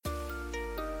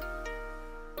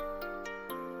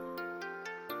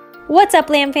What's up,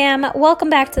 Lamb Fam? Welcome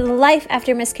back to the Life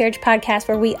After Miscarriage podcast,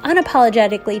 where we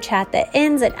unapologetically chat the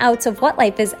ins and outs of what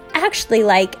life is actually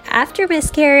like after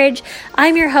miscarriage.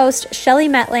 I'm your host, Shelly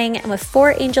Metling, and with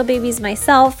 4 angel babies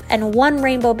myself and 1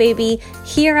 rainbow baby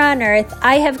here on earth,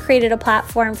 I have created a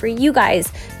platform for you guys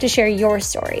to share your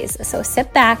stories. So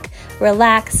sit back,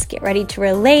 relax, get ready to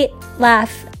relate,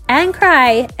 laugh, and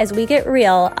cry as we get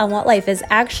real on what life is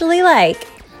actually like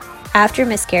after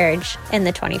miscarriage in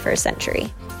the 21st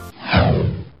century.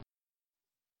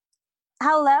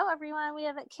 Hello, everyone. We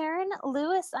have Karen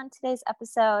Lewis on today's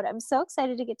episode. I'm so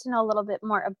excited to get to know a little bit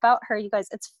more about her. You guys,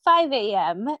 it's 5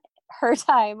 a.m. her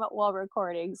time while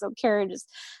recording. So Karen, just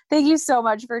thank you so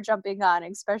much for jumping on,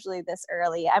 especially this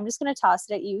early. I'm just going to toss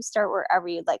it at you. Start wherever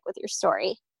you'd like with your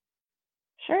story.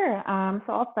 Sure.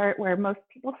 So I'll start where most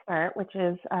people start, which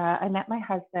is I met my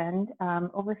husband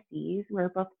overseas. We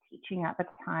were both teaching at the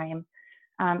time.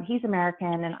 He's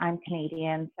American and I'm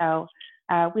Canadian. So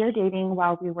we were dating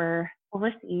while we were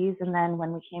overseas. And then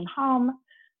when we came home,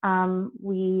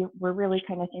 we were really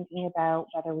kind of thinking about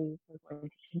whether we were going to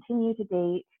continue to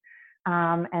date.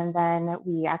 And then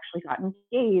we actually got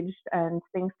engaged and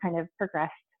things kind of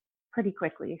progressed pretty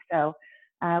quickly. So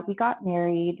we got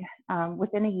married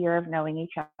within a year of knowing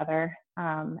each other,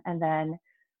 and then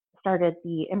started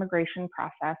the immigration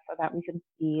process so that we could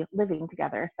be living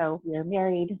together. So we were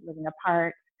married, living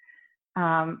apart,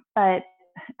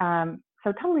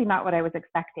 so totally not what I was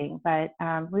expecting, but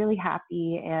really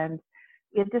happy. And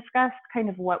we had discussed kind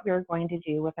of what we were going to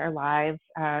do with our lives,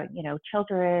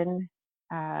 children,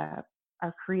 our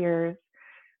careers.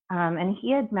 And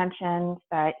he had mentioned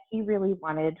that he really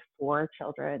wanted 4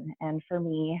 children. And for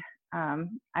me,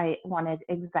 I wanted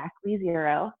exactly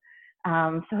 0.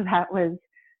 So that was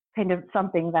kind of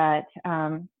something that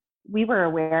we were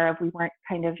aware of. We weren't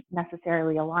kind of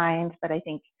necessarily aligned, but I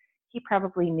think he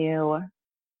probably knew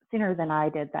sooner than I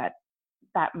did that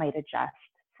that might adjust.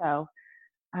 So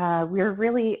we were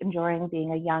really enjoying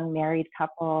being a young married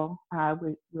couple.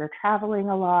 We were traveling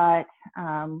a lot.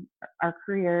 Our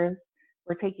careers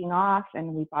were taking off,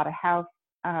 and we bought a house.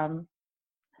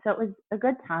 So it was a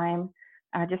good time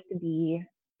just to be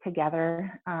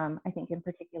together. I think in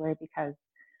particular because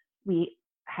we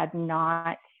had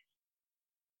not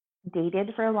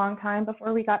dated for a long time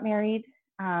before we got married.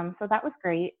 So that was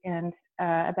great. And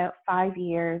about 5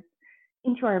 years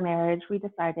into our marriage, we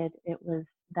decided it was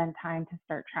then time to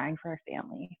start trying for a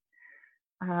family.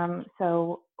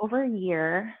 So over a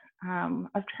year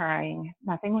of trying,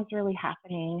 nothing was really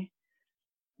happening,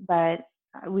 but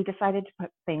we decided to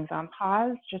put things on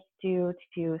pause just due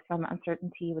to some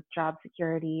uncertainty with job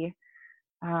security.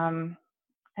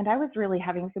 And I was really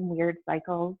having some weird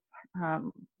cycles,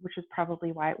 which is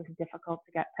probably why it was difficult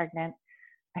to get pregnant.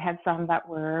 I had some that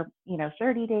were,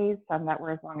 30 days, some that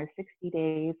were as long as 60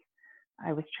 days.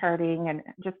 I was charting and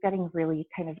just getting really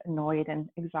kind of annoyed and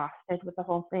exhausted with the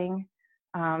whole thing.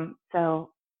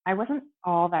 So I wasn't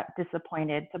all that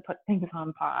disappointed to put things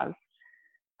on pause.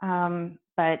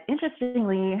 But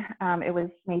interestingly, it was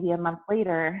maybe a month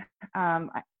later,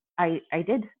 I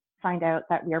did find out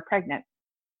that we were pregnant.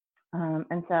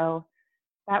 And so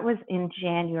that was in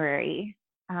January.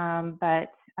 But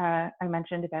I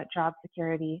mentioned about job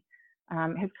security.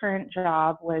 His current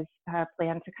job was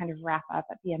planned to kind of wrap up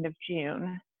at the end of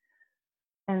June.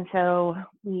 And so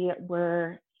we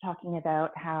were talking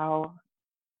about how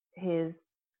his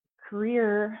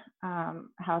career,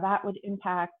 how that would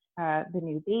impact the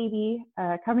new baby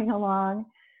coming along.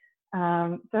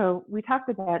 So we talked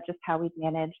about just how we'd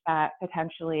manage that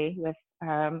potentially with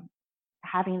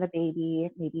having the baby,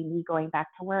 maybe me going back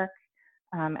to work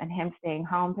and him staying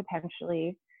home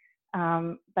potentially.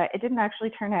 But it didn't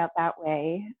actually turn out that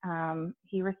way.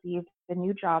 He received a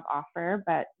new job offer,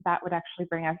 but that would actually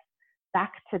bring us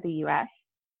back to the US.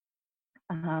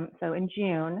 So in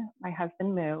June, my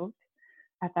husband moved.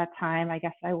 At that time, I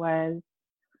guess I was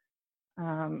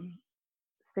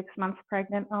 6 months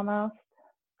pregnant almost,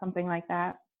 something like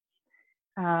that.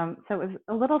 So it was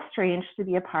a little strange to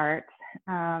be apart.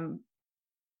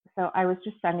 So I was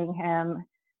just sending him,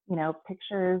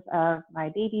 pictures of my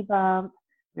baby bump.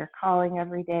 We were calling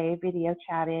every day, video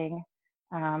chatting.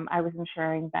 I was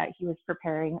ensuring that he was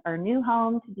preparing our new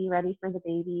home to be ready for the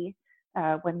baby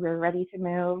when we were ready to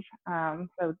move.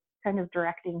 So kind of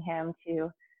directing him to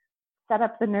set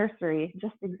up the nursery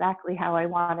just exactly how I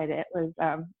wanted it was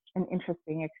an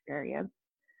interesting experience.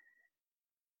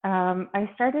 I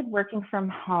started working from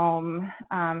home.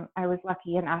 I was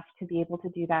lucky enough to be able to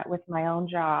do that with my own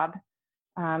job.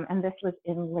 And this was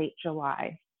in late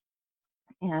July.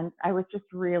 And I was just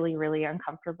really, really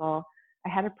uncomfortable. I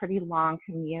had a pretty long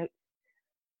commute.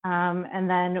 And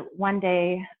then one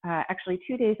day, actually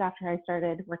 2 days after I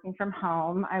started working from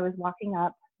home, I was walking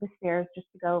up the stairs just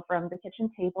to go from the kitchen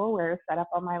table where I was set up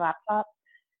on my laptop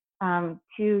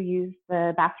to use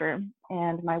the bathroom,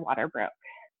 and my water broke.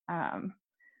 Um,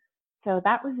 so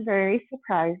that was very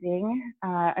surprising.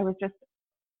 I was just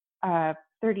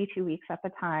 32 weeks at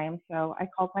the time, so I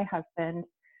called my husband,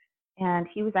 and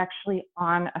he was actually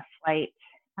on a flight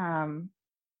um,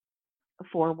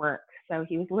 for work. So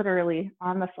he was literally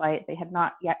on the flight. They had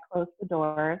not yet closed the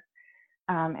doors.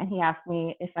 And he asked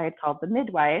me if I had called the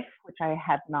midwife, which I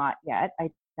had not yet. I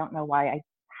don't know why I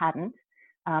hadn't.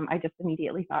 I just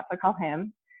immediately thought to call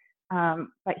him.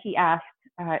 But he asked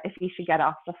if he should get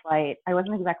off the flight. I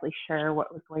wasn't exactly sure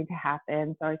what was going to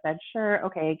happen. So I said, sure,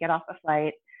 okay, get off the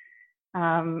flight.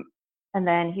 And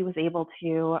then he was able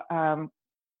to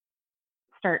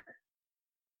start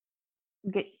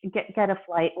get a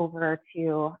flight over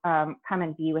to come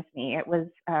and be with me. It was,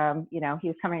 he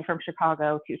was coming from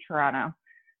Chicago to Toronto.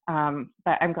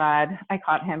 But I'm glad I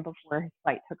caught him before his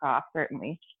flight took off,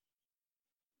 certainly.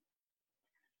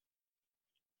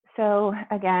 So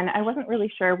again, I wasn't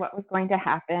really sure what was going to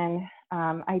happen.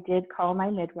 I did call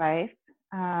my midwife,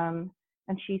 and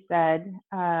she said,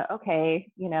 okay,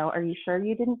 are you sure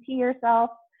you didn't pee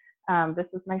yourself? This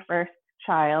is my first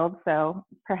child, so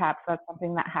perhaps that's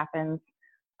something that happens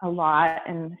a lot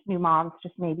and new moms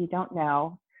just maybe don't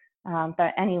know.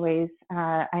 But anyways,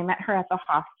 I met her at the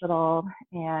hospital,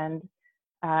 and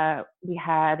we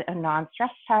had a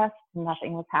non-stress test.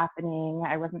 Nothing was happening.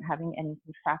 I wasn't having any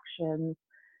contractions.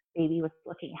 Baby was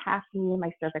looking happy.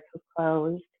 My cervix was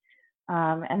closed.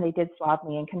 And they did swab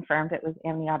me and confirmed it was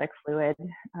amniotic fluid.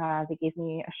 They gave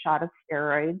me a shot of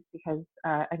steroids because,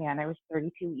 again, I was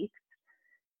 32 weeks.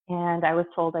 And I was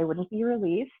told I wouldn't be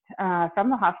released from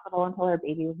the hospital until our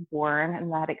baby was born, and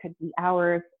that it could be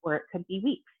hours or it could be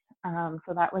weeks.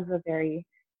 So that was a very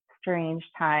strange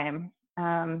time.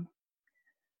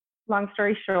 Long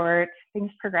story short,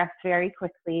 things progressed very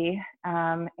quickly,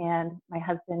 and my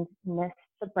husband missed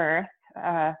the birth,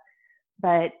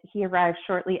 but he arrived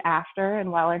shortly after,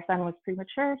 and while our son was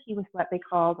premature, he was what they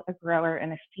called a grower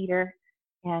and a feeder,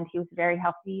 and he was very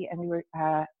healthy, and he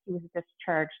was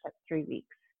discharged at 3 weeks.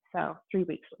 So 3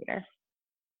 weeks later.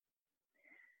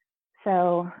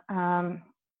 So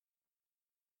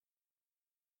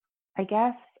I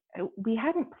guess we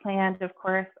hadn't planned, of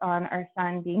course, on our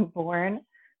son being born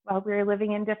while we were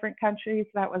living in different countries.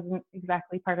 That wasn't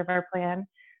exactly part of our plan,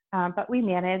 but we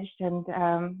managed.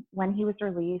 And when he was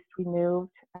released, we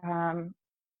moved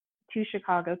to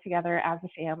Chicago together as a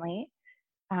family.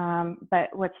 But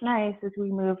what's nice is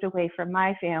we moved away from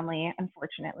my family,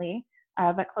 unfortunately,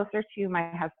 but closer to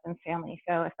my husband's family.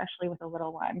 So especially with a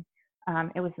little one,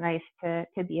 it was nice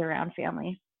to be around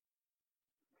family.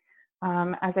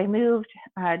 As I moved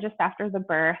just after the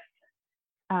birth,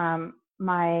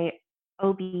 my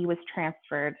OB was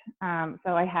transferred.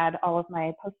 So I had all of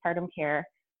my postpartum care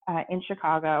in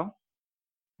Chicago.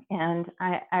 And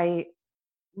I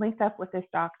linked up with this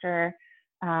doctor.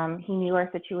 He knew our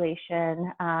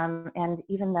situation. And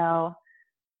even though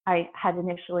I had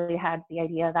initially had the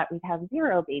idea that we'd have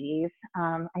 0 babies,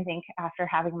 I think after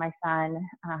having my son,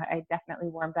 I definitely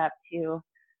warmed up to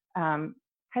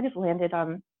kind of landed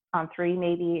on 3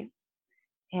 maybe.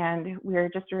 And we're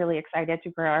just really excited to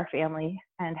grow our family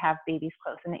and have babies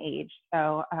close in age.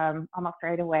 So almost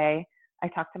right away, I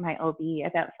talked to my OB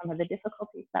about some of the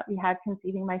difficulties that we had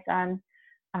conceiving my son,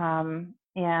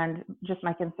 and just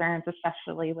my concerns,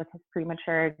 especially with his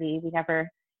prematurity. We never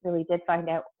really did find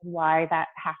out why that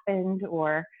happened,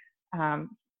 or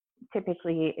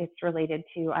typically it's related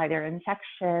to either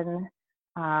infection,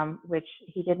 which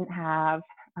he didn't have.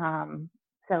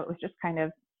 So it was just kind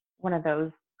of one of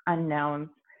those unknowns,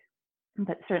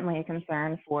 but certainly a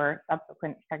concern for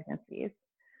subsequent pregnancies.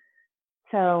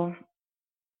 So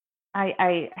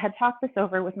I had talked this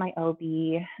over with my OB,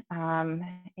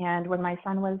 and when my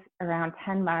son was around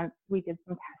 10 months, we did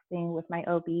some testing with my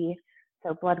OB,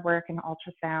 so blood work and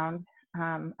ultrasound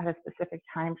at a specific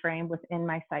time frame within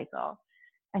my cycle.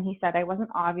 And he said I wasn't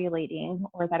ovulating,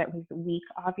 or that it was weak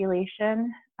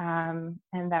ovulation, and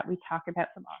that we talk about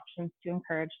some options to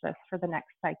encourage this for the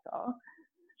next cycle.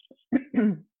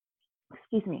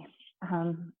 Excuse me.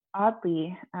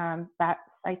 Oddly, that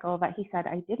cycle that he said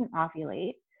I didn't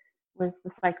ovulate was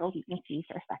the cycle we conceived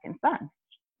our second son.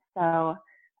 So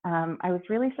I was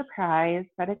really surprised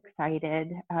but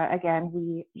excited. Again,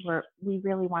 we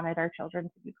really wanted our children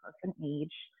to be close in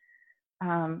age,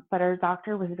 but our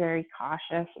doctor was very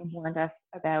cautious and warned us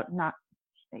about not.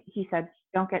 He said,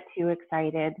 "Don't get too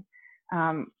excited."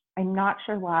 I I'm not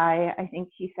sure why. I think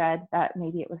he said that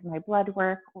maybe it was my blood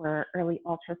work or early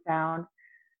ultrasound,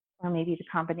 or maybe the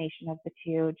combination of the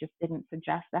two just didn't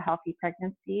suggest a healthy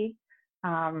pregnancy.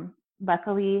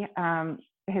 Luckily,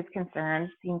 his concerns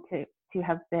seem to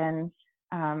have been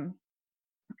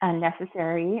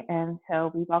unnecessary, and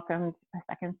so we welcomed a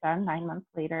second son 9 months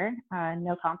later.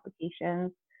 No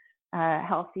complications,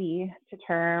 healthy to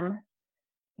term,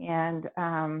 and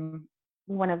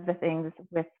one of the things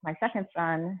with my second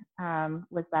son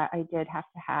was that I did have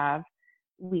to have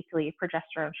weekly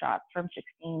progesterone shots from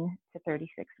 16 to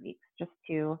 36 weeks just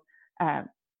to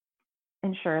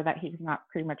ensure that he was not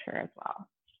premature as well.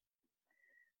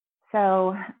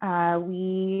 So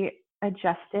we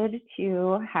adjusted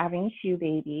to having two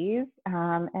babies.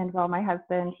 And while my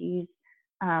husband, he's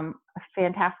a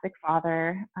fantastic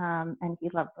father and he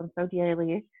loves them so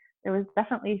dearly, there was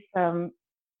definitely some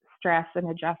stress and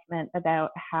adjustment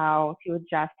about how to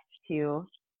adjust to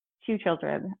two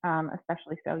children,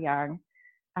 especially so young.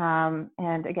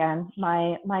 And again,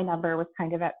 my number was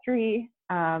kind of at 3,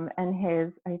 and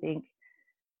his, I think,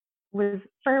 was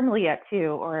firmly at 2,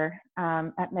 or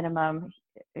at minimum,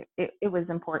 it was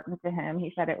important to him.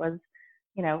 He said it was,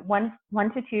 1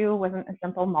 to 2 wasn't a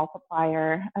simple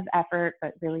multiplier of effort,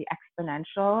 but really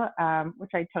exponential,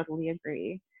 which I totally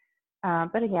agree.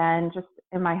 But again, just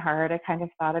in my heart, I kind of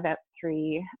thought about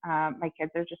 3. My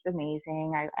kids are just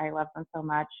amazing. I love them so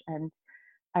much. And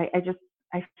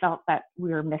I felt that we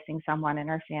were missing someone in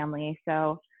our family.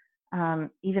 So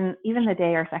even the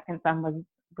day our second son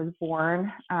was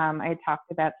born, I had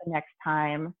talked about the next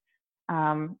time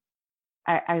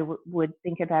I would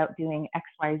think about doing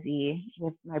XYZ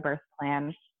with my birth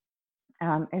plan,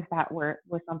 if that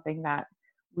was something that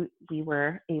we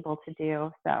were able to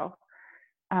do. So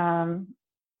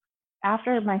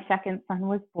after my second son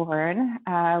was born,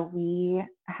 we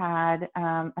had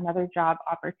another job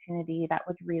opportunity that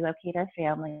would relocate our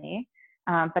family,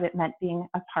 but it meant being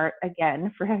apart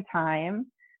again for a time.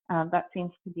 That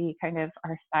seems to be kind of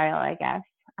our style, I guess.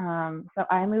 So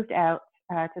I moved out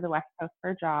to the West Coast for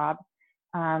a job,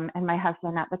 and my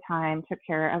husband at the time took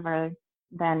care of our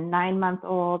then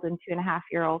 9-month-old and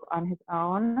 2.5-year-old on his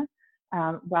own,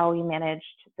 while we managed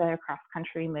the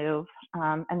cross-country move.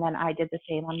 And then I did the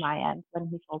same on my end when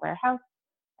he sold our house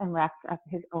and wrapped up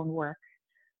his own work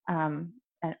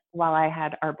while I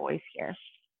had our boys here.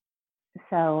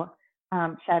 So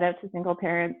shout out to single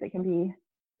parents. It can be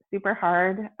super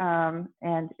hard,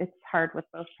 and it's hard with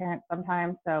both parents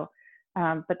sometimes. So,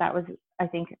 but that was, I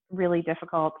think, really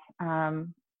difficult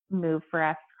move for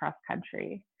us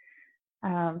cross-country.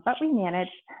 But we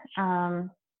managed.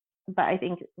 But I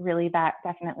think really that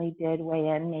definitely did weigh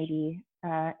in maybe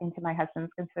into my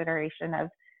husband's consideration of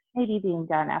maybe being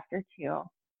done after 2.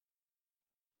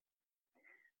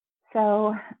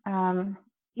 So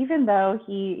even though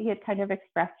he had kind of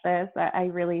expressed this, I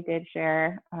really did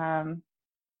share.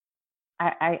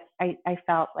 I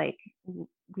felt like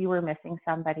we were missing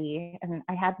somebody, and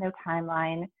I had no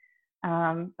timeline.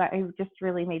 But I just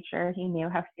really made sure he knew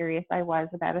how serious I was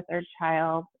about a third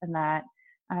child, and that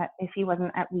if he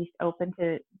wasn't at least open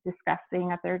to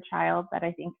discussing a third child, that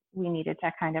I think we needed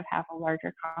to kind of have a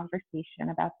larger conversation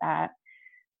about that.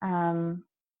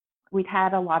 We'd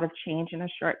had a lot of change in a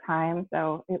short time,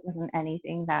 so it wasn't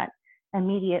anything that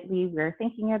immediately we were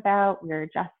thinking about. We were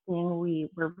adjusting. We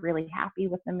were really happy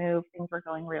with the move. Things were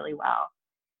going really well.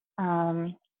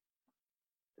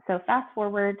 So fast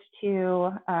forward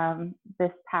to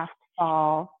this past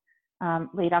fall,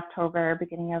 late October,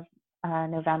 beginning of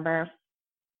November,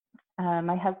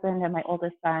 my husband and my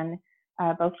oldest son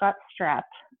both got strep,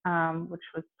 which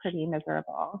was pretty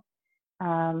miserable.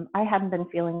 I hadn't been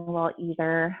feeling well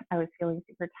either. I was feeling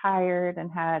super tired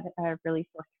and had a really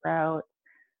sore throat.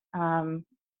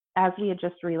 As we had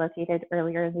just relocated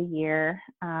earlier in the year,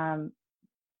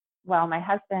 while my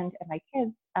husband and my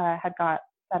kids had got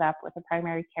set up with a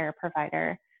primary care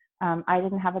provider, I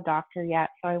didn't have a doctor yet,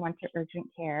 so I went to urgent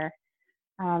care.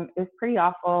 It was pretty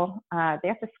awful. They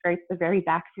have to scrape the very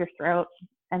back of your throat,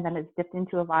 and then it's dipped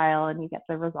into a vial, and you get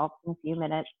the results in a few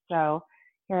minutes. So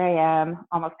here I am,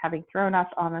 almost having thrown up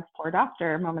on this poor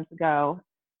doctor moments ago,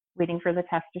 waiting for the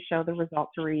test to show the result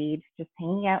to read, just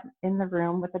hanging out in the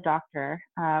room with the doctor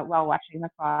while watching the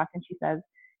clock. And she says,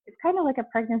 it's kind of like a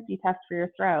pregnancy test for your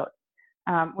throat,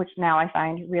 which now I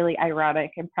find really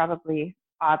ironic and probably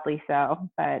oddly so.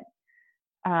 But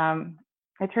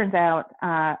it turns out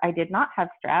I did not have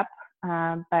strep,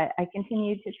 but I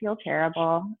continued to feel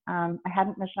terrible. I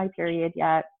hadn't missed my period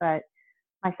yet, but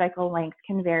my cycle length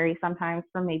can vary sometimes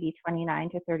from maybe 29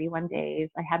 to 31 days.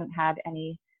 I hadn't had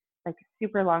any like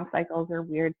super long cycles or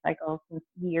weird cycles since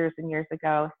years and years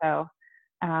ago. So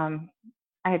I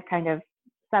had kind of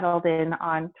settled in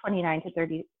on 29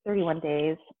 to 31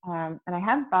 days, and I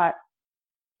hadn't thought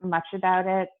much about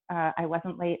it. I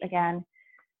wasn't late again,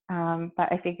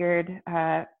 but I figured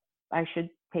I should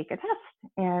take a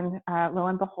test, and lo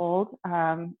and behold,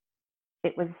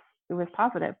 it was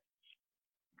positive.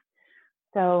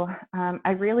 So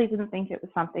I really didn't think it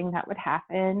was something that would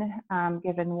happen,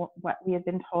 given what we had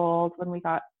been told when we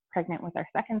got pregnant with our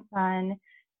second son,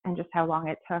 and just how long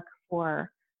it took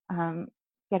for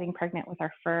getting pregnant with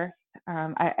our first.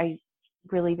 I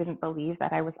really didn't believe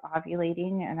that I was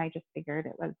ovulating, and I just figured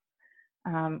it was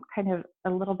kind of a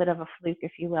little bit of a fluke,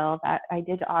 if you will, that I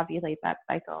did ovulate that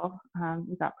cycle.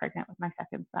 We got pregnant with my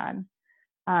second son.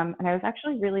 And I was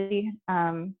actually really,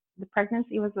 the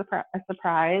pregnancy was a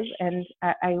surprise, and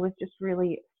I was just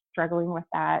really struggling with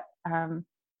that.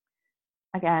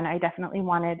 Again, I definitely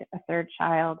wanted a third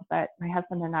child, but my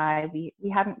husband and I, we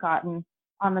hadn't gotten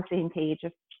on the same page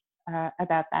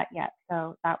about that yet.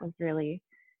 So that was really,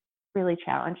 really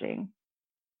challenging.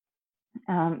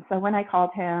 So when I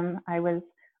called him, I was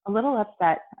a little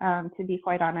upset, to be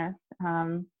quite honest.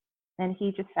 And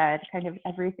he just said kind of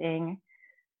everything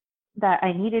that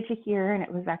I needed to hear, and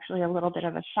it was actually a little bit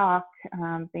of a shock.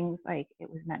 Things like it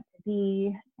was meant to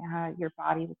be, your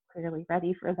body was clearly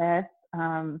ready for this.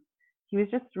 He was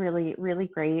just really, really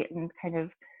great, and kind of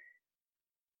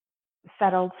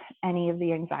settled any of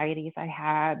the anxieties I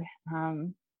had.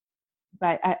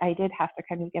 But I did have to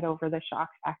kind of get over the shock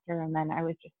factor, and then I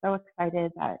was just so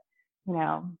excited that, you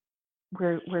know,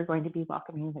 we're going to be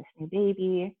welcoming this new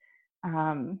baby.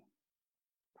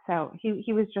 So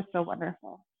he was just so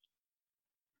wonderful.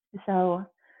 So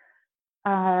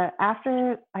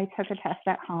after I took a test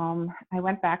at home, I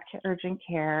went back to urgent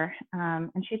care, and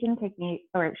she didn't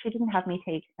have me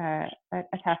take a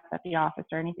test at the office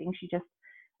or anything. She just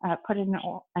put in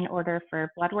an order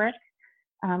for blood work,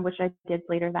 which I did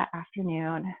later that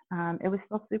afternoon. It was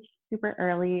still super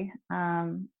early.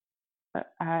 But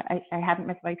I hadn't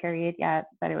missed my period yet,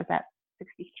 but it was at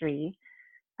 63,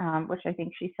 which I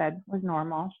think she said was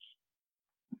normal.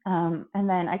 And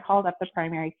then I called up the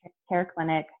primary care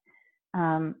clinic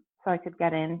so I could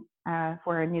get in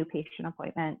for a new patient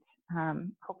appointment.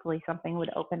 Hopefully something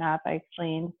would open up. I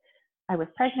explained I was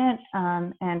pregnant,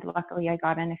 and luckily I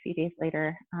got in a few days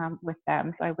later with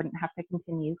them, so I wouldn't have to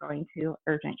continue going to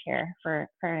urgent care for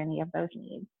any of those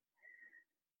needs.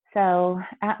 So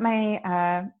at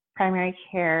my primary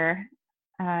care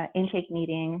intake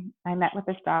meeting, I met with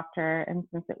this doctor, and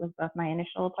since it was both my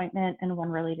initial appointment and one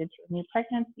related to a new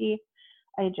pregnancy,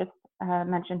 I just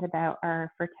mentioned about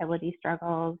our fertility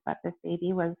struggles, that this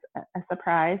baby was a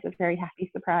surprise, a very happy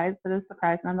surprise, but a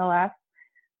surprise nonetheless.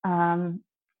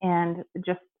 And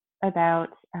just about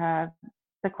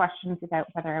the questions about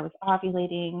whether I was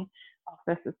ovulating,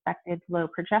 also suspected low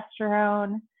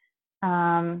progesterone.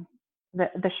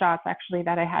 The shots actually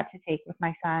that I had to take with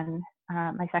my son,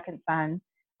 my second son,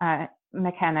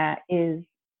 McKenna, is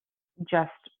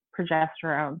just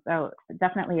progesterone. So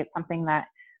definitely it's something that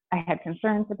I had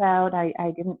concerns about.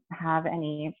 I didn't have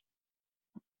any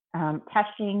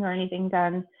testing or anything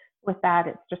done with that.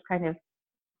 It's just kind of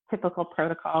typical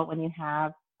protocol when you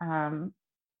have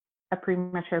a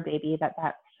premature baby that's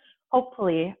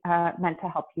hopefully meant to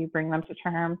help you bring them to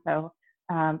term. So,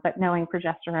 but knowing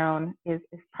progesterone is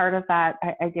part of that,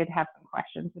 I did have some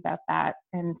questions about that.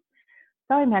 And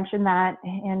so I mentioned that,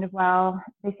 and well,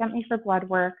 they sent me for blood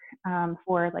work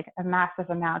for like a massive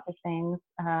amount of things.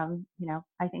 You know,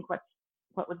 I think what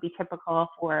would be typical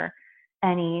for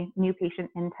any new patient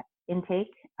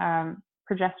intake.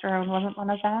 Progesterone wasn't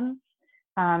one of them,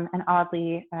 and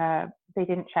oddly, they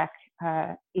didn't check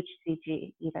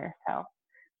HCG either. So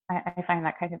I find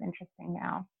that kind of interesting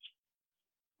now.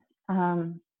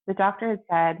 The doctor had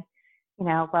said, you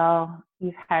know, well,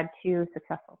 you've had 2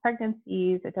 successful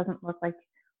pregnancies. It doesn't look like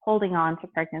holding on to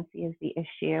pregnancy is the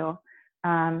issue.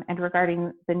 And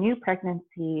regarding the new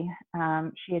pregnancy,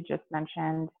 she had just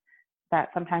mentioned that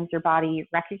sometimes your body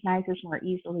recognizes more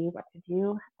easily what to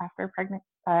do after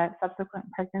subsequent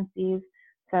pregnancies.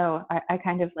 So I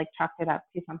kind of like chalked it up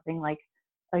to something like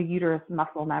a uterus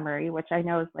muscle memory, which I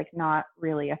know is like not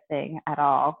really a thing at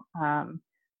all.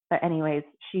 But anyways,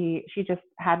 she just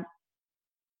had,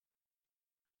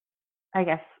 I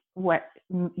guess, what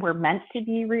were meant to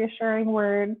be reassuring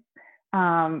words.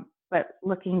 But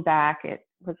looking back, it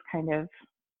was kind of,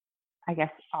 I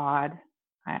guess, odd.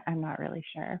 I'm not really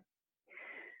sure.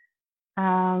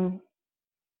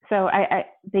 So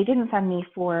they didn't send me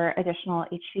for additional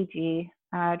HCG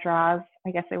draws.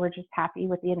 I guess they were just happy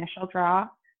with the initial draw,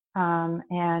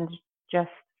 and just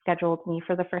scheduled me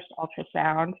for the first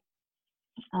ultrasound.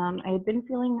 I had been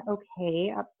feeling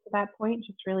okay up to that point,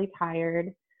 just really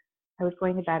tired. I was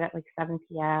going to bed at like 7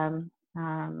 p.m.,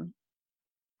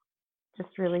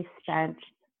 just really spent.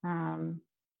 Um,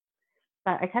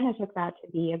 but I kind of took that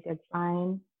to be a good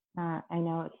sign. I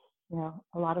know it's,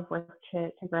 a lot of work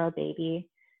to grow a baby.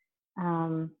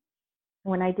 Um,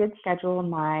 when I did schedule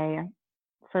my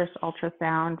first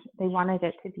ultrasound, they wanted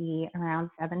it to be around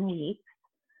 7 weeks.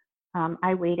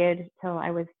 I waited till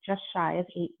I was just shy of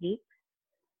 8 weeks.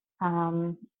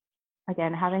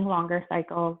 Again, having longer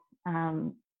cycles,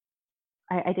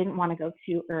 I didn't want to go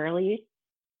too early.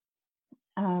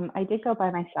 I did go by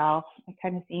myself. It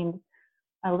kind of seemed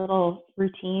a little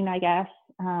routine, I guess.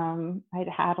 I'd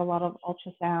had a lot of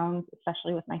ultrasounds,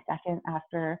 especially with my second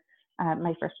after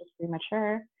my first was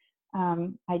premature.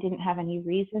 I didn't have any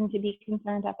reason to be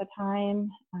concerned at the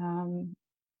time.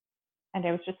 And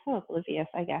I was just so oblivious,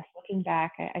 I guess. Looking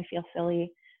back, I feel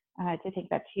silly to think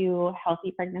that 2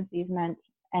 healthy pregnancies meant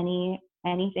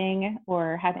anything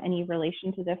or had any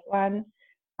relation to this one.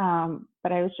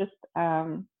 But I was just,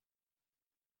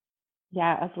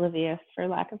 oblivious, for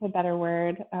lack of a better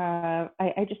word.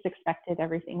 I just expected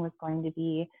everything was going to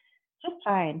be just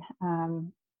fine.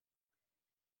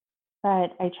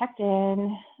 But I checked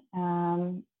in,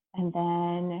 and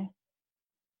then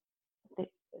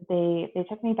they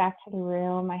took me back to the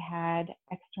room. I had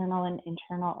external and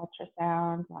internal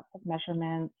ultrasounds, lots of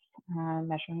measurements,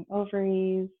 measuring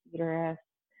ovaries, uterus.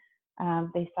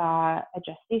 They saw a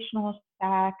gestational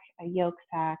sac, a yolk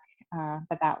sac,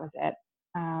 but that was it.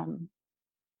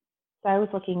 So I was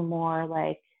looking more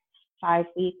like 5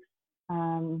 weeks,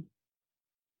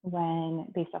 when,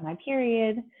 based on my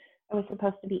period, I was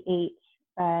supposed to be 8.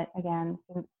 But again,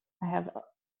 since I have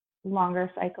longer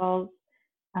cycles,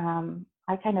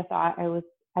 I kind of thought I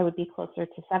would be closer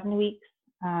to 7 weeks.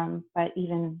 But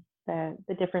even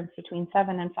the difference between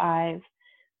 7 and 5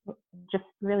 just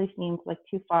really seemed like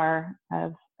too far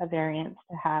of a variance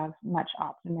to have much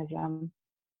optimism.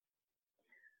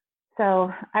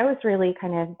 So I was really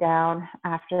kind of down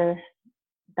after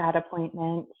that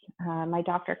appointment. My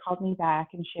doctor called me back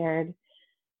and shared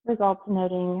results,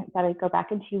 noting that I'd go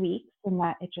back in 2 weeks and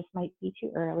that it just might be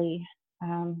too early.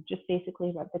 Just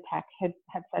basically what the tech had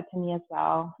said to me as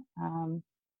well.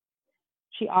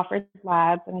 She offered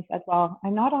labs, and I said, well,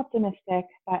 I'm not optimistic,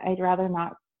 but I'd rather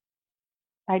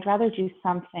do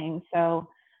something. So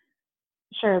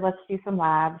sure, let's do some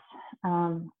labs.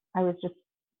 I was just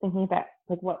thinking about,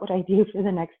 like, what would I do for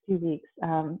the next 2 weeks,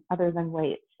 other than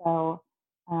wait. So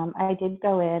I did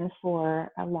go in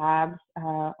for labs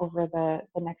over the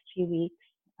next few weeks.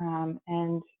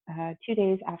 And 2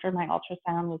 days after my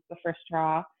ultrasound was the first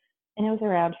draw, and it was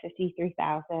around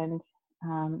 53,000.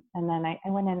 And then I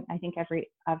went in, I think,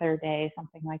 every other day,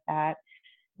 something like that.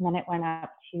 And then it went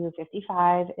up to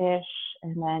 55-ish,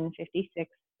 and then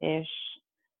 56-ish.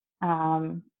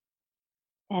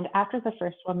 And after the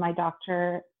first one, my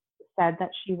doctor said that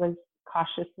she was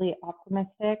cautiously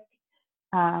optimistic.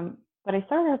 But I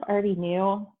sort of already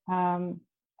knew.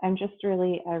 I'm just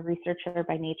really a researcher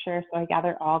by nature, so I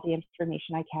gather all the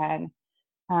information I can.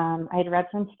 I had read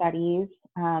some studies,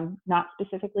 not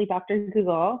specifically Dr.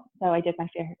 Google, though I did my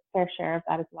fair share of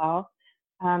that as well.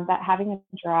 That having a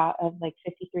draw of like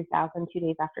 53,000 2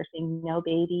 days after seeing no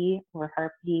baby or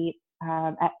heartbeat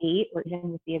at 8, or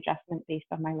even with the adjustment based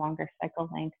on my longer cycle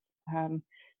length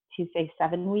to say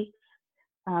 7 weeks,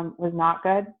 was not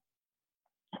good.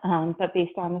 But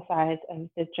based on the size of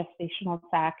the gestational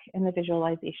sac and the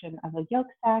visualization of a yolk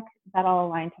sac, that all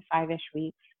aligned to 5-ish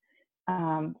weeks.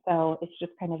 So it's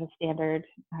just kind of a standard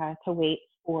to wait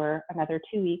for another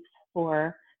 2 weeks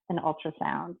for an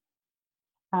ultrasound.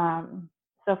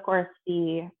 So of course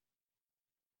the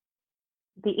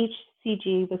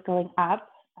HCG was going up,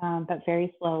 but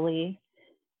very slowly.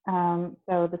 So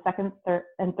the second,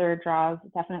 and third draws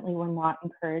definitely were not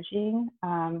encouraging,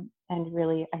 and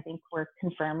really, I think, were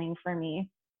confirming for me.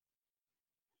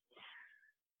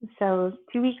 So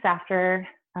 2 weeks after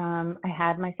I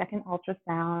had my second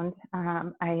ultrasound,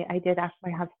 I did ask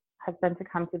my husband to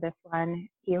come to this one.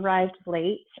 He arrived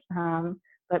late,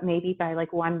 but maybe by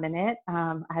like 1 minute.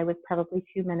 I was probably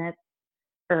 2 minutes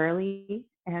early,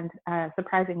 and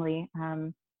surprisingly,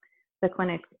 the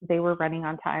clinic, they were running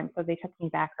on time, so they took me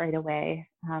back right away.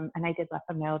 And I did let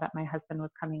them know that my husband was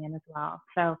coming in as well.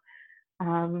 So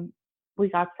we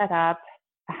got set up.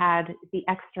 I had the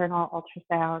external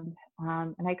ultrasound,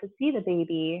 and I could see the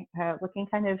baby looking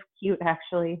kind of cute,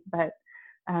 actually, but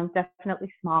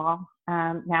definitely small.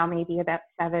 Now maybe about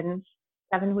 7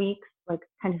 weeks, like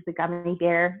kind of the gummy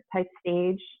bear type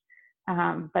stage.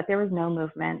 But there was no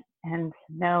movement. and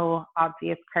no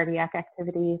obvious cardiac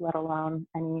activity, let alone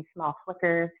any small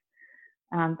flickers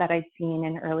that I'd seen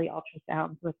in early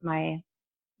ultrasounds with my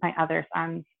other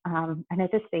sons. And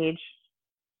at this stage,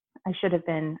 I should have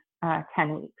been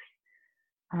 10 weeks.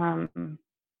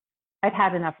 I'd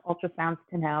had enough ultrasounds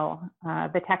to know.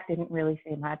 The tech didn't really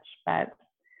say much, but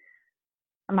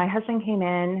my husband came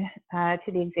in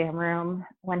to the exam room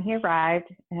when he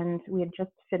arrived, and we had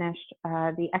just finished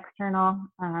the external.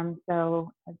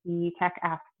 So the tech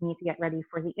asked me to get ready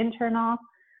for the internal.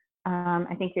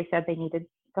 I think they said they needed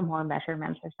some more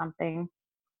measurements or something.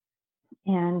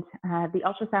 And the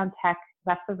ultrasound tech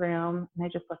left the room, and I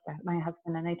just looked at my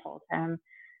husband and I told him,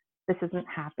 this isn't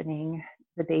happening.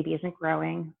 The baby isn't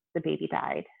growing. The baby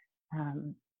died.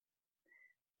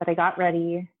 But I got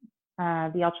ready.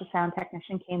 The ultrasound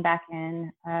technician came back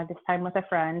in, this time with a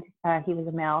friend. He was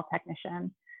a male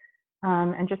technician,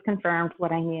 and just confirmed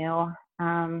what I knew.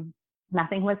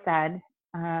 Nothing was said.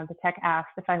 The tech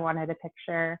asked if I wanted a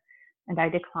picture, and I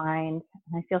declined.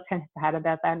 And I feel kind of bad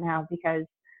about that now, because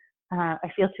I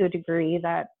feel to a degree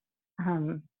that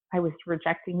I was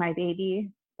rejecting my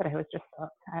baby, but I was just so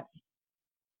upset.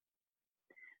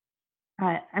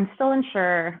 I'm still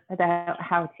unsure about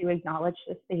how to acknowledge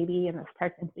this baby and this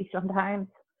pregnancy sometimes.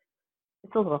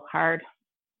 It's a little hard.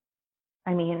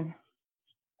 I mean,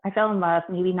 I fell in love,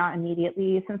 maybe not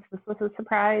immediately since this was a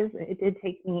surprise. It did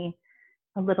take me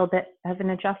a little bit of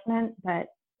an adjustment, but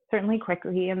certainly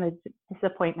quickly, and the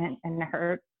disappointment and the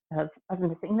hurt of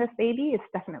missing this baby is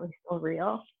definitely still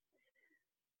real.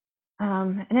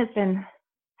 And it's been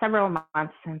several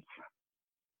months since.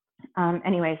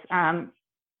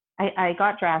 I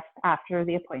got dressed after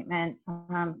the appointment.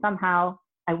 Somehow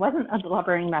I wasn't a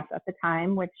blubbering mess at the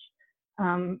time, which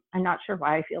I'm not sure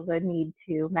why I feel the need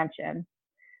to mention.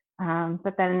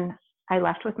 But then I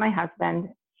left with my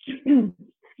husband.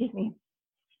 Excuse me.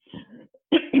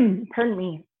 Pardon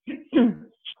me.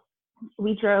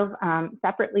 We drove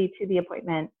separately to the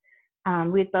appointment.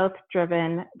 We'd both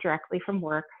driven directly from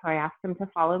work, so I asked him to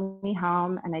follow me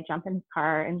home, and I jumped in his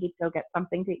car and we'd go get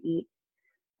something to eat.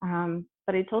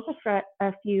 But I told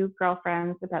a few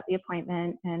girlfriends about the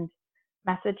appointment and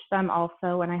messaged them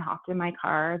also when I hopped in my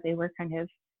car. They were kind of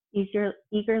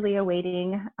eagerly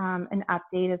awaiting an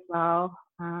update as well.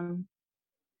 And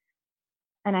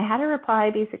I had a reply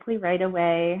basically right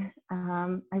away.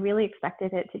 I really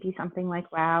expected it to be something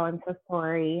like, wow, I'm so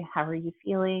sorry. How are you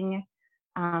feeling?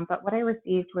 But what I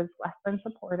received was less than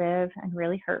supportive and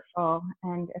really hurtful.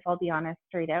 And if I'll be honest,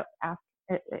 straight out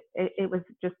it was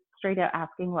just straight out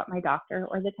asking what my doctor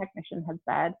or the technician had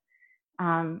said,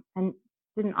 and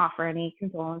didn't offer any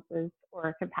condolences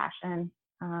or compassion.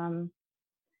 I'm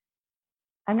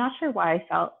not sure why I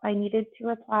felt I needed to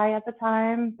reply at the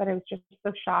time, but I was just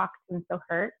so shocked and so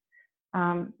hurt.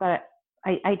 But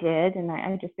I did, and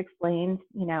I just explained,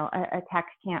 a tech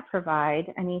can't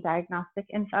provide any diagnostic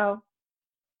info.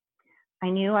 I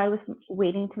knew I was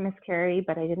waiting to miscarry,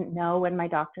 but I didn't know when my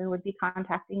doctor would be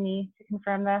contacting me to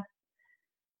confirm this.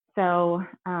 So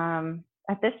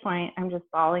at this point, I'm just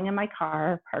bawling in my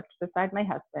car, parked beside my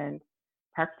husband,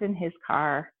 parked in his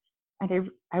car. And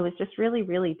I was just really,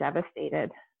 really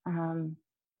devastated.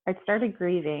 I started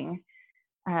grieving.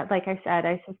 Like I said,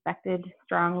 I suspected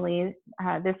strongly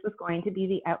this was going to be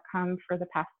the outcome for the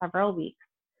past several weeks.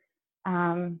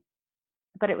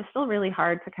 But it was still really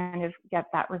hard to kind of get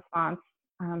that response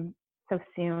so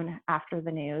soon after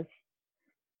the news.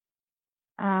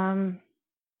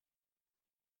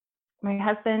 My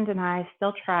husband and I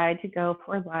still tried to go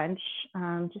for lunch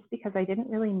just because I didn't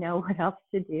really know what else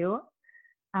to do.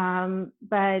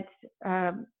 But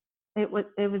it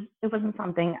wasn't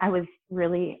something I was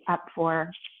really up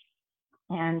for,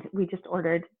 and we just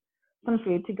ordered some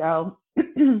food to go.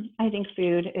 I think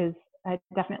food is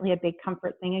definitely a big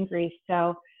comfort thing in grief.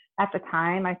 So at the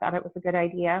time, I thought it was a good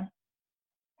idea.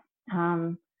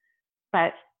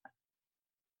 But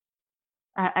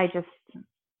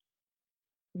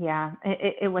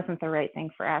it wasn't the right thing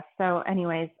for us. So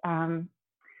anyways, our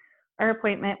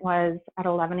appointment was at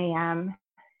 11 a.m.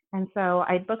 And so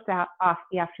I booked off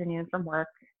the afternoon from work.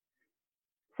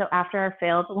 So after our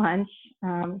failed lunch,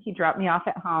 he dropped me off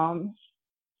at home.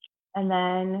 And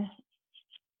then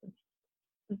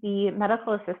the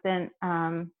medical assistant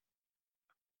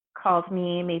called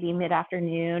me maybe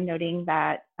mid-afternoon, noting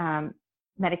that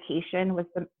medication was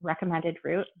the recommended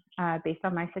route based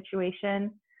on my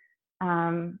situation.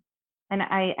 And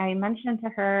I mentioned to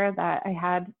her that I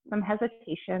had some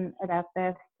hesitation about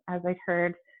this, as I'd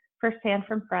heard firsthand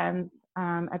from friends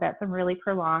about some really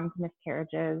prolonged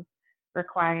miscarriages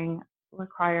requiring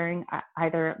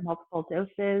either multiple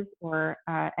doses or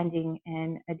ending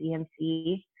in a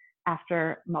D&C.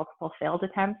 after multiple failed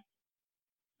attempts.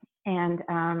 And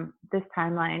this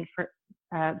timeline for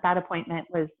that appointment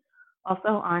was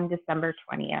also on December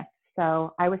 20th.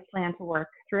 So I was planned to work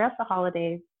throughout the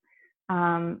holidays.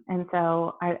 And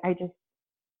so I just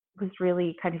was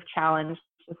really kind of challenged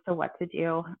as to what to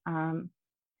do.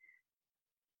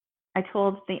 I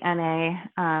told the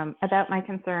NA about my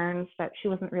concerns, but she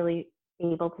wasn't really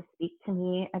able to speak to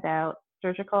me about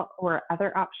surgical or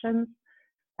other options.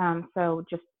 So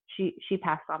just she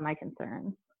passed on my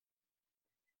concerns.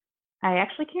 I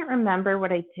actually can't remember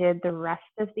what I did the rest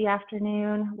of the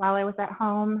afternoon while I was at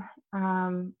home.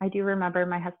 I do remember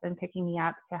my husband picking me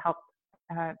up to help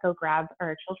go grab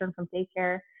our children from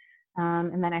daycare.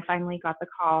 And then I finally got the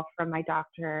call from my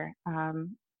doctor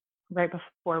right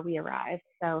before we arrived.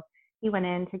 So he went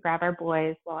in to grab our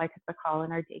boys while I took the call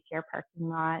in our daycare parking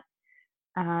lot.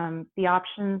 The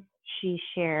options she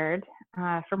shared,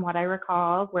 from what I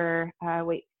recall, were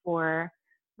wait for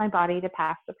my body to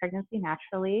pass the pregnancy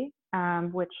naturally,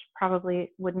 which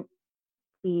probably wouldn't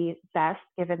be best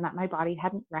given that my body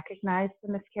hadn't recognized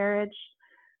the miscarriage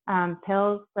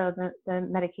pills. So the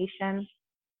medication,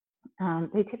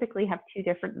 they typically have 2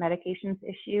 different medications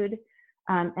issued.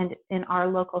 And in our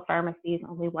local pharmacies,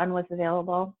 only one was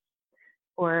available.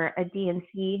 Or a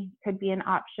D&C could be an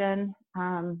option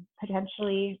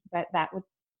potentially, but that would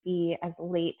be as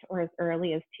late or as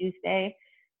early as Tuesday.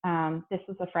 This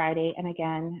was a Friday, and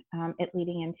again, it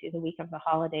leading into the week of the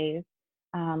holidays.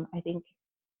 I think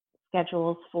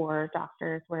schedules for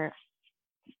doctors were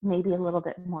maybe a little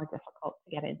bit more difficult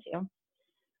to get into.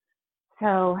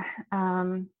 So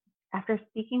after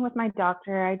speaking with my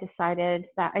doctor, I decided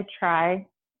that I'd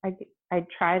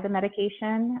try the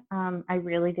medication. I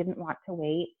really didn't want to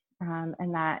wait,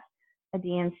 and that a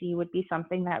D&C would be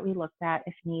something that we looked at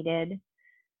if needed.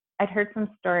 I'd heard some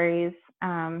stories,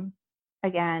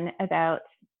 again, about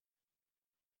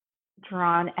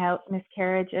drawn out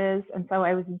miscarriages, and so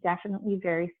I was definitely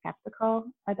very skeptical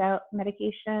about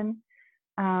medication.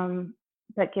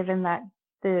 But given that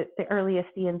the earliest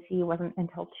D&C wasn't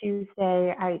until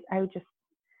Tuesday, I just,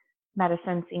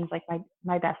 medicine seems like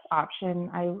my best option.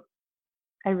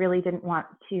 I really didn't want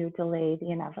to delay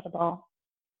the inevitable.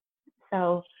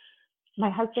 So my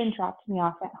husband dropped me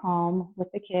off at home with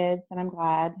the kids, and I'm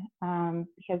glad,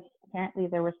 because apparently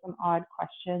there were some odd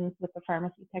questions with the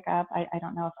pharmacy pickup. I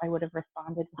don't know if I would have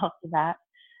responded well to that.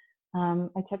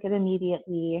 I took it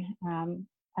immediately.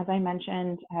 As I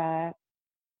mentioned,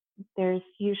 there's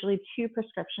usually 2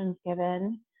 prescriptions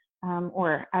given,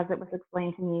 or as it was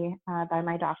explained to me by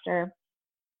my doctor.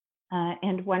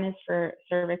 And one is for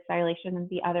cervix dilation, and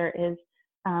the other is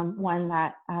one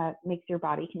that makes your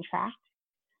body contract.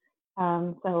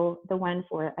 So the one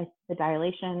for the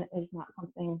dilation is not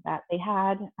something that they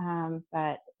had,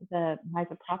 but the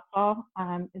misoprostol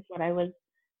is what I was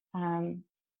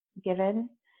given,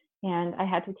 and I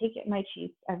had to take it in my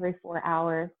cheeks every 4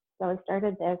 hours. So I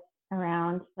started this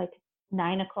around like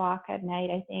 9 o'clock at night,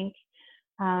 I think,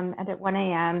 and at 1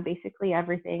 a.m., basically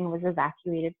everything was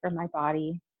evacuated from my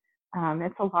body.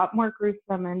 It's a lot more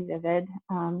gruesome and vivid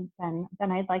than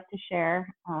I'd like to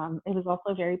share. It was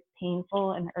also very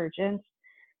painful and urgent.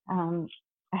 I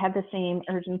had the same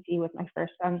urgency with my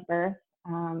first son's birth.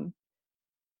 And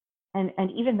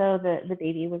even though the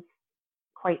baby was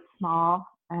quite small,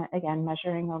 again,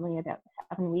 measuring only about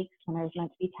 7 weeks when I was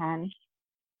meant to be 10,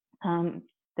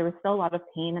 there was still a lot of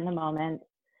pain in the moment.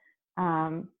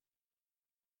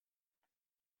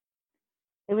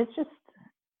 It was just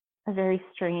a very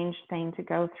strange thing to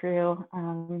go through.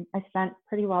 I spent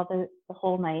pretty well the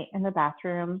whole night in the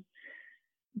bathroom,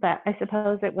 but I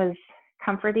suppose it was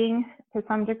comforting to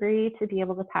some degree to be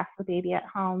able to pass the baby at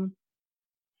home.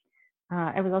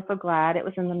 I was also glad it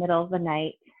was in the middle of the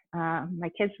night. My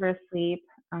kids were asleep.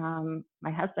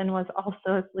 My husband was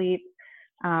also asleep.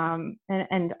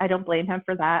 And I don't blame him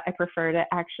for that. I preferred it,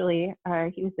 actually.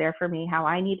 He was there for me how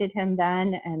I needed him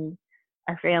then, and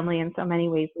our family in so many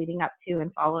ways leading up to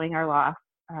and following our loss.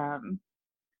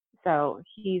 So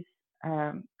he's,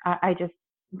 I just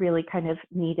really kind of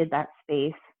needed that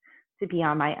space to be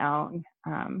on my own.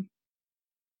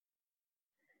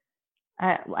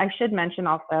 I should mention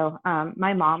also,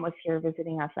 my mom was here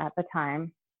visiting us at the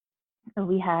time.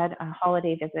 We had a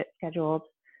holiday visit scheduled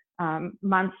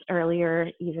months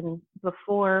earlier, even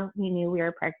before we knew we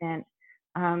were pregnant.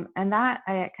 And that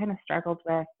I kind of struggled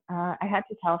with. I had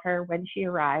to tell her when she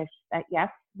arrived that yes,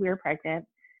 we were pregnant,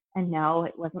 and no,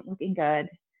 it wasn't looking good,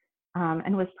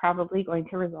 and was probably going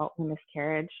to result in a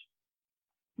miscarriage.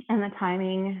 And the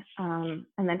timing, and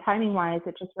then timing wise,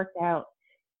 it just worked out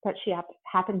that she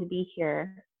happened to be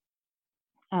here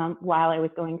while I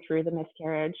was going through the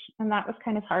miscarriage. And that was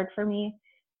kind of hard for me.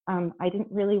 I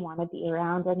didn't really want to be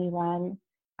around anyone,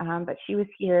 but she was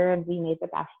here and we made the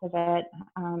best of it.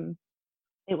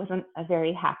 It wasn't a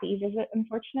very happy visit,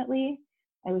 unfortunately.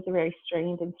 It was a very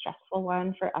strained and stressful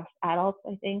one for us adults,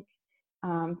 I think.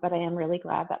 But I am really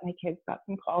glad that my kids got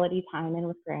some quality time in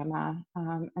with grandma,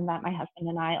 and that my husband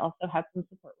and I also had some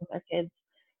support with our kids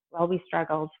while we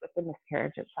struggled with the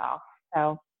miscarriage itself.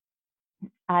 So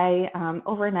I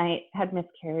overnight had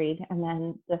miscarried, and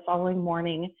then the following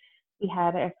morning we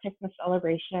had a Christmas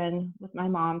celebration with my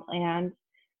mom planned.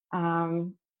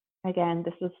 Um, Again,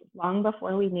 this was long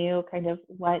before we knew kind of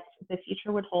what the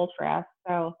future would hold for us.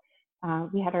 So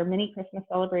we had our mini Christmas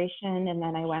celebration, and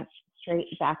then I went straight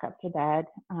back up to bed.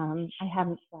 I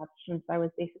hadn't slept since I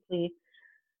was basically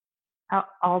out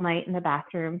all night in the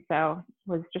bathroom, so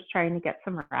was just trying to get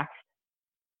some rest.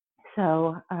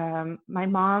 So my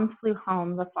mom flew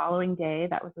home the following day.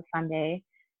 That was a Sunday.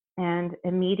 And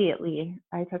immediately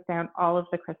I took down all of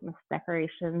the Christmas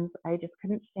decorations. I just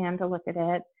couldn't stand to look at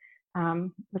it,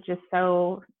 which is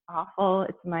so awful.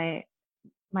 It's my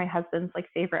husband's like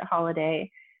favorite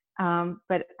holiday.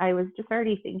 But I was just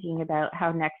already thinking about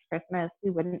how next Christmas we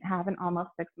wouldn't have an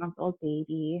almost 6-month-old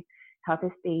baby, how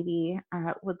this baby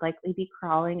would likely be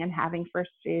crawling and having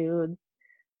first foods.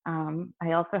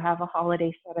 I also have a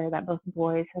holiday sweater that both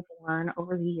boys have worn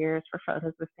over the years for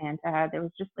photos with Santa. There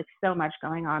was just like so much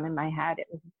going on in my head.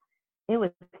 It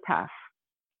was tough.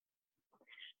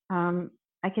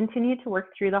 I continued to work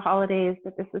through the holidays,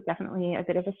 but this was definitely a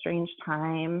bit of a strange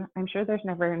time. I'm sure there's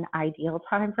never an ideal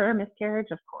time for a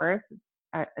miscarriage, of course.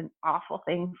 It's an awful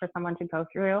thing for someone to go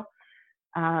through.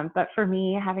 But for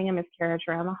me, having a miscarriage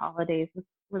around the holidays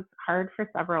was hard for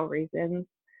several reasons.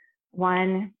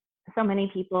 One, so many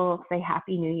people say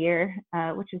Happy New Year,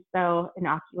 which is so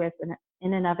innocuous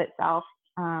in and of itself.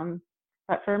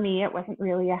 But for me, it wasn't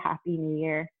really a Happy New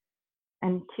Year.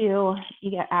 And two,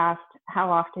 you get asked how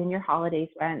often your holidays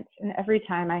went. And every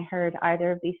time I heard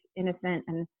either of these innocent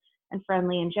and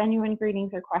friendly and genuine greetings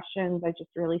or questions, I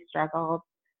just really struggled.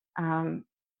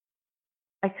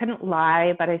 I couldn't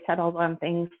lie, but I settled on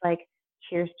things like,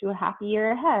 cheers to a happy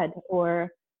year ahead,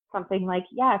 or something like,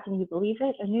 yeah, can you believe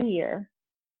it? A new year.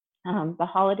 The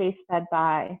holidays sped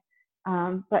by.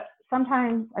 But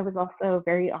sometimes I was also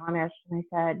very honest and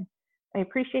I said, I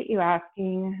appreciate you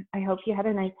asking. I hope you had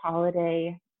a nice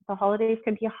holiday. The holidays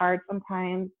can be hard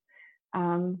sometimes.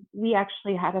 We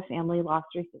actually had a family loss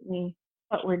recently,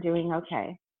 but we're doing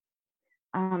okay.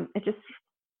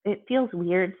 It feels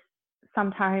weird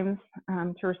sometimes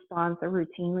to respond so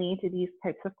routinely to these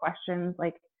types of questions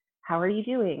like, how are you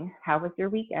doing? How was your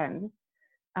weekend?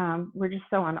 We're just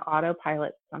so on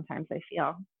autopilot sometimes, I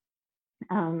feel.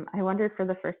 I wondered for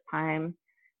the first time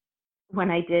when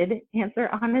I did answer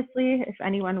honestly, if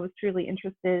anyone was truly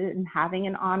interested in having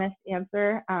an honest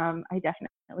answer. I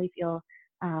definitely feel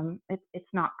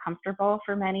it's not comfortable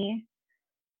for many.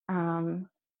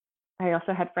 I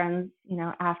also had friends,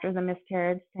 after the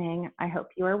miscarriage saying, I hope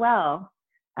you are well,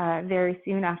 very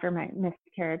soon after my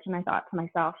miscarriage. And I thought to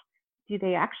myself, do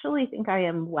they actually think I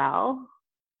am well?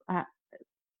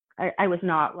 I was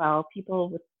not well.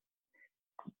 People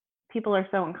are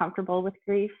so uncomfortable with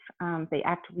grief. They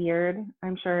act weird.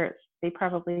 I'm sure they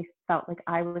probably felt like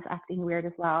I was acting weird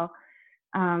as well.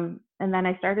 And then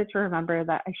I started to remember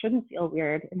that I shouldn't feel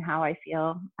weird in how I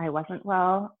feel. I wasn't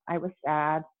well. I was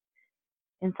sad.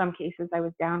 In some cases, I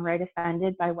was downright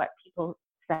offended by what people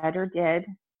said or did.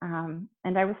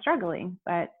 And I was struggling,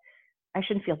 but I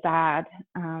shouldn't feel bad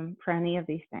for any of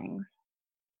these things.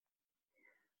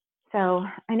 So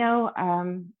I know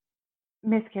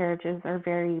miscarriages are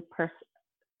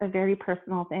a very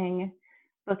personal thing,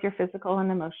 both your physical and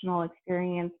emotional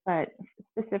experience. But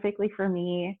specifically for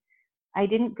me, I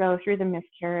didn't go through the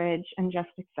miscarriage and just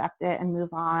accept it and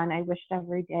move on. I wished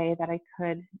every day that I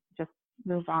could just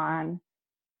move on.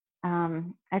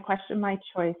 I questioned my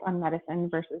choice on medicine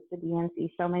versus the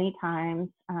D&C so many times.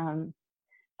 I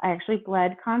actually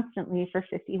bled constantly for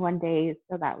 51 days,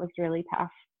 so that was really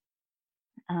tough.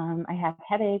 I had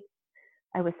headaches.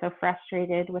 I was so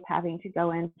frustrated with having to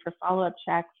go in for follow-up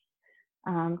checks,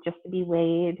 just to be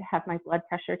weighed, have my blood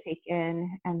pressure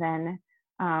taken, and then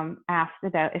asked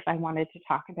about if I wanted to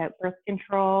talk about birth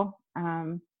control.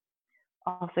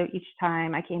 Also, each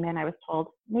time I came in, I was told,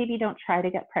 maybe don't try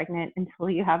to get pregnant until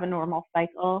you have a normal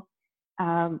cycle,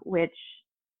 which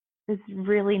is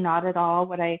really not at all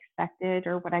what I expected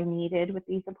or what I needed with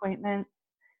these appointments.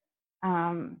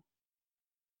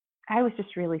 I was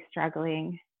just really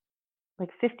struggling. Like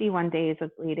 51 days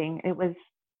of bleeding, it was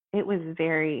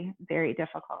very, very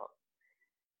difficult.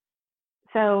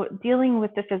 So dealing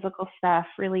with the physical stuff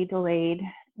really delayed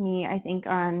me, I think,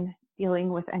 on dealing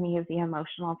with any of the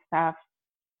emotional stuff.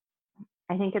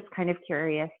 I think it's kind of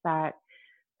curious that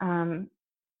HCG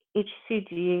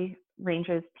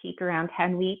ranges peak around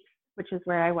 10 weeks, which is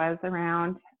where I was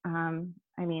around,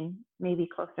 maybe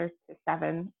closer to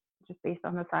 7, just based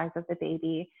on the size of the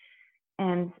baby.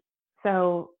 And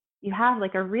so you have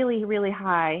like a really, really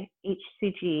high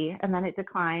HCG, and then it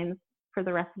declines for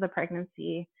the rest of the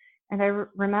pregnancy. And I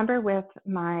remember with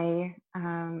my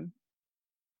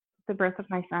the birth of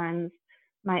my sons,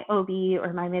 my OB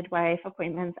or my midwife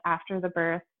appointments after the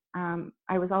birth,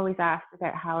 I was always asked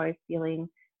about how I was feeling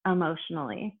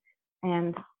emotionally.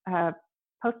 And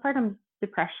postpartum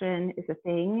depression is a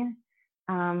thing,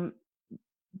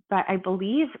 but I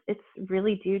believe it's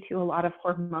really due to a lot of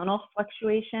hormonal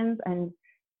fluctuations. And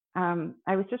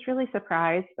I was just really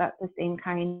surprised that the same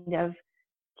kind of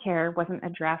care wasn't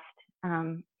addressed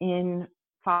in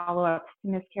follow-up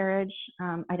to miscarriage.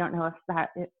 I don't know if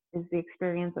that is the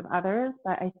experience of others,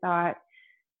 but I thought,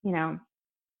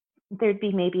 there'd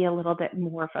be maybe a little bit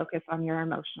more focus on your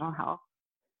emotional health.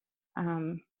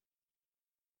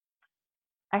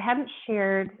 I hadn't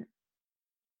shared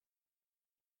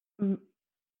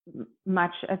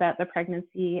much about the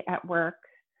pregnancy at work.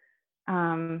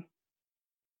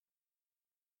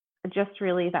 Just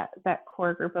really that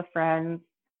core group of friends.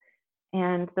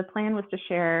 And the plan was to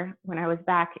share when I was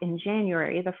back in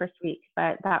January, the first week,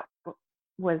 but that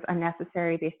was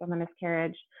unnecessary based on the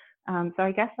miscarriage. So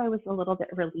I guess I was a little bit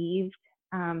relieved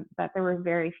that there were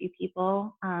very few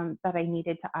people that I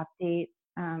needed to update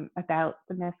about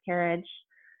the miscarriage.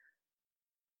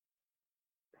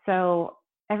 So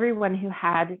everyone who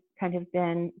had kind of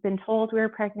been told we were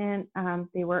pregnant,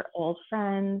 they were old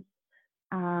friends,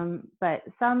 but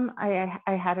some I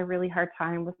had a really hard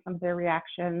time with some of their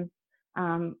reactions.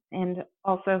 And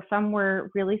also some were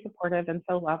really supportive and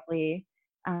so lovely.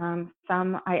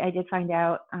 Some I did find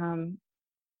out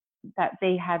that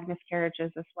they had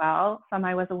miscarriages as well. Some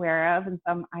I was aware of and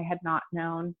some I had not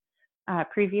known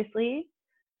previously.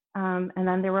 And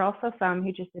then there were also some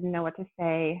who just didn't know what to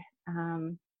say.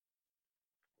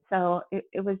 So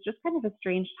it was just kind of a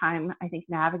strange time, I think,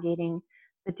 navigating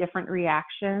the different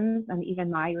reactions and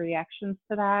even my reactions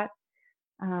to that.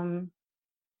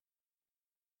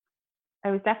 I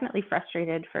was definitely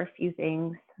frustrated for a few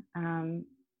things.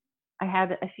 I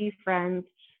had a few friends,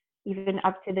 even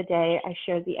up to the day I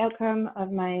shared the outcome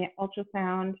of my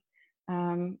ultrasound,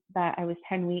 that I was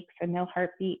 10 weeks and no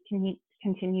heartbeat,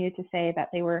 continue to say that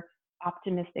they were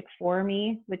optimistic for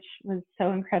me, which was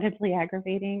so incredibly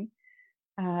aggravating.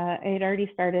 I had already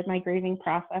started my grieving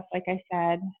process, like I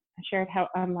said. I shared how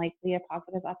unlikely a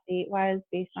positive update was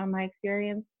based on my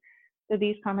experience. So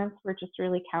these comments were just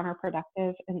really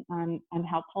counterproductive and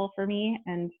unhelpful for me.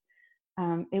 And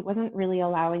it wasn't really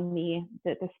allowing me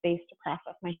the space to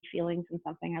process my feelings and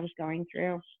something I was going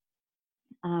through.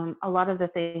 A lot of the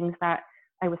things that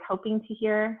I was hoping to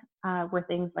hear were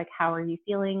things like, how are you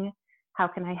feeling? How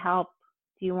can I help?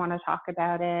 Do you want to talk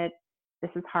about it?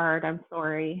 This is hard, I'm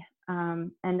sorry.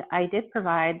 And I did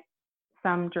provide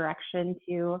some direction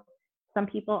to some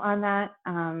people on that.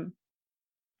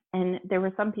 And there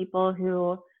were some people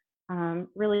who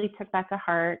really took that to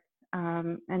heart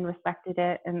and respected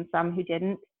it, and some who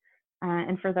didn't.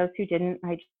 And for those who didn't,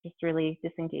 I just really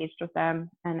disengaged with them.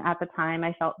 And at the time,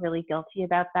 I felt really guilty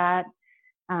about that.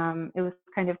 It was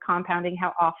kind of compounding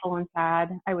how awful and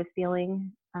sad I was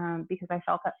feeling because I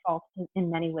felt at fault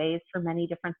in many ways for many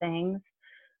different things.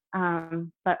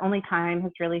 But only time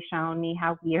has really shown me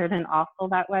how weird and awful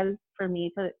that was for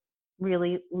me to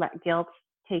really let guilt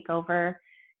take over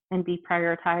and be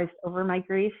prioritized over my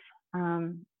grief.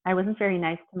 I wasn't very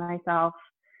nice to myself.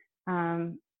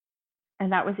 And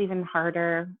that was even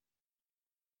harder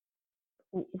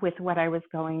with what I was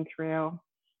going through.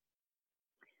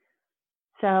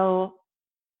 So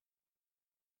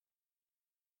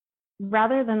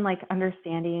rather than like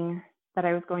understanding that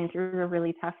I was going through a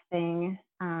really tough thing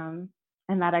and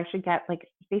that I should get like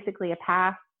basically a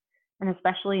pass, and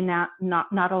especially not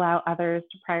allow others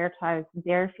to prioritize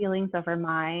their feelings over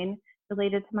mine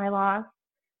related to my loss,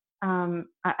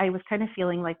 I was kind of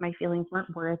feeling like my feelings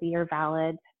weren't worthy or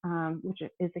valid, which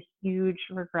is a huge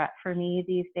regret for me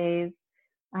these days,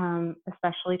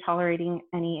 especially tolerating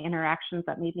any interactions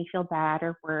that made me feel bad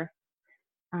or worse.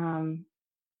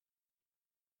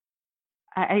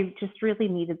 I just really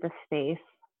needed the space.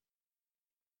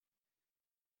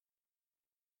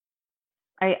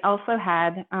 I also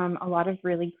had a lot of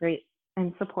really great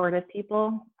and supportive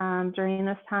people during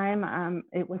this time.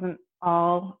 It wasn't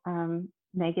all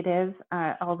negative,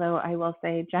 although I will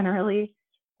say generally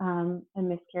a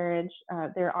miscarriage,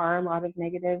 there are a lot of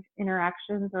negative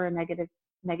interactions or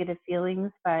negative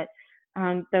feelings, but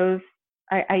those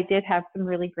I did have some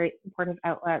really great supportive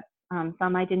outlets.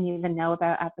 Some I didn't even know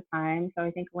about at the time. So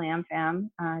I think Lamb Fam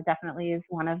definitely is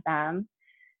one of them.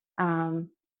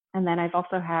 And then I've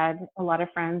also had a lot of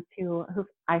friends who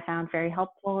I found very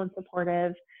helpful and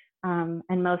supportive.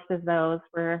 And most of those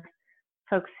were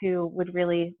folks who would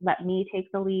really let me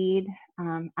take the lead,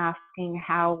 asking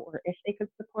how or if they could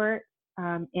support,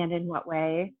 and in what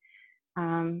way.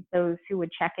 Those who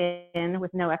would check in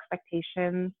with no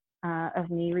expectations of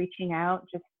me reaching out,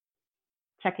 just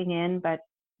checking in, but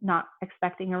not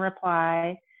expecting a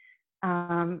reply.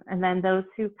 And then those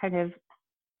who kind of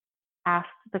asked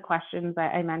the questions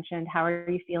that I mentioned. How are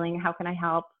you feeling? How can I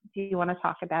help? Do you want to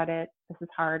talk about it? This is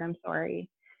hard. I'm sorry.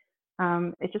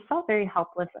 It just felt very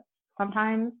helpless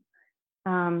sometimes,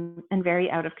 and very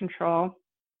out of control.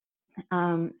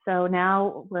 So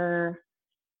now we're,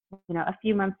 a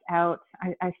few months out.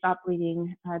 I stopped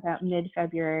bleeding about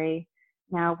mid-February.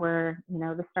 Now we're,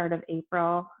 the start of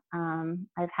April.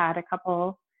 I've had a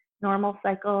couple normal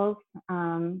cycles,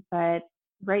 but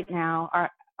right now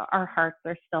our hearts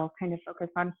are still kind of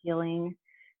focused on healing.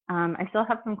 I still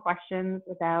have some questions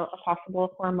about a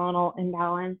possible hormonal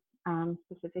imbalance,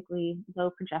 specifically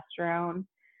low progesterone,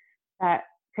 that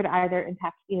could either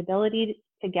impact the ability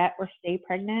to get or stay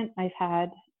pregnant. I've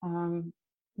had,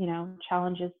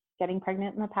 challenges getting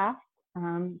pregnant in the past.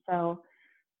 So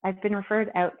I've been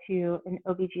referred out to an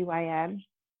OBGYN.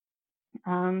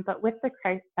 But with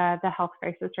the health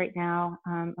crisis right now,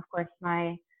 of course,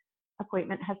 my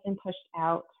appointment has been pushed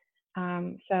out.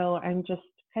 So I'm just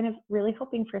kind of really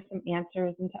hoping for some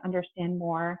answers and to understand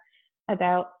more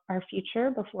about our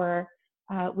future before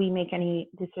we make any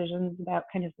decisions about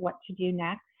kind of what to do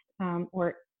next,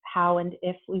 or how and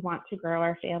if we want to grow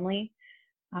our family.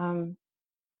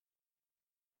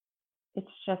 It's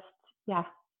just,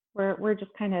 we're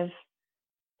just kind of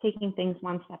taking things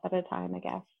one step at a time, I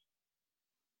guess.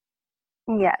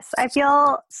 Yes, I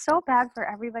feel so bad for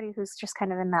everybody who's just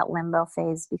kind of in that limbo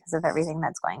phase because of everything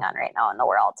that's going on right now in the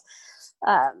world.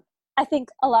 I think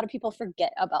a lot of people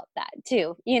forget about that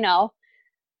too,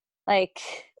 like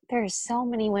there's so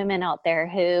many women out there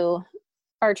who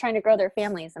are trying to grow their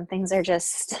families and things are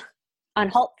just on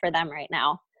halt for them right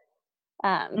now.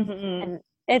 And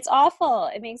it's awful.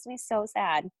 It makes me so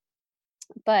sad.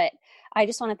 But I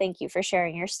just want to thank you for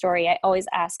sharing your story. I always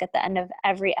ask at the end of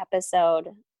every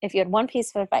episode, if you had one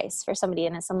piece of advice for somebody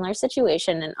in a similar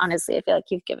situation, and honestly, I feel like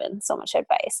you've given so much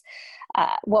advice,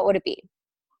 what would it be?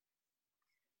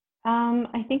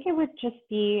 I think it would just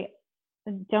be,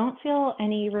 don't feel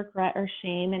any regret or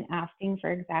shame in asking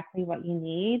for exactly what you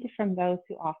need from those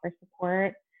who offer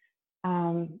support.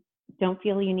 Don't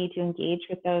feel you need to engage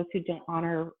with those who don't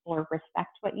honor or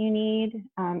respect what you need.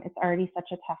 It's already such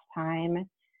a tough time.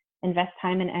 Invest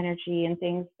time and energy in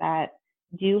things that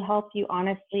do help you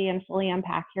honestly and fully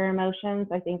unpack your emotions.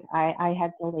 I think I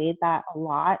had delayed that a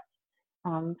lot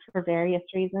for various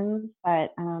reasons.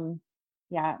 But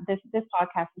this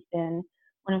podcast has been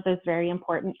one of those very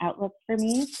important outlets for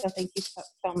me. So thank you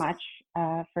so much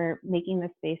for making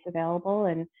this space available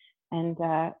and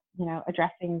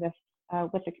addressing this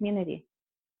with the community.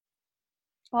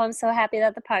 Well, I'm so happy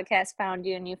that the podcast found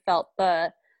you and you felt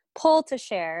the pull to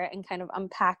share and kind of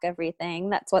unpack everything.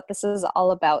 That's what this is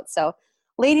all about. So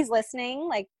ladies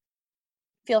listening,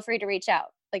 feel free to reach out.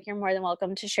 You're more than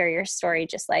welcome to share your story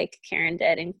just like Karen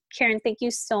did. And Karen, thank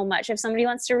you so much. If somebody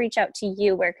wants to reach out to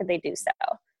you, where could they do so?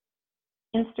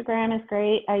 Instagram is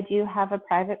great. I do have a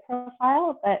private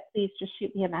profile, but please just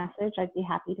shoot me a message. I'd be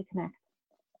happy to connect.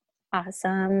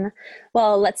 Awesome.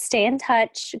 Well, let's stay in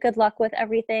touch. Good luck with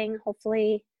everything.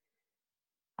 Hopefully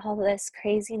all this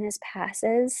craziness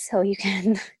passes so you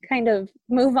can kind of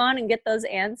move on and get those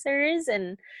answers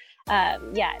and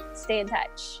stay in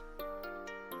touch.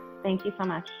 Thank you so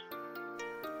much.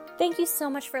 Thank you so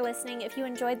much for listening. If you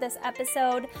enjoyed this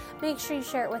episode, make sure you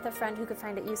share it with a friend who could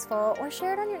find it useful, or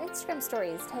share it on your Instagram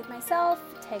stories. Tag myself,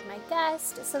 tag my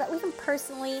guest, so that we can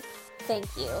personally thank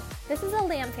you. This is a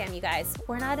Lamb Fam, you guys.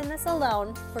 We're not in this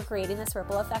alone. We're creating this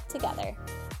ripple effect together.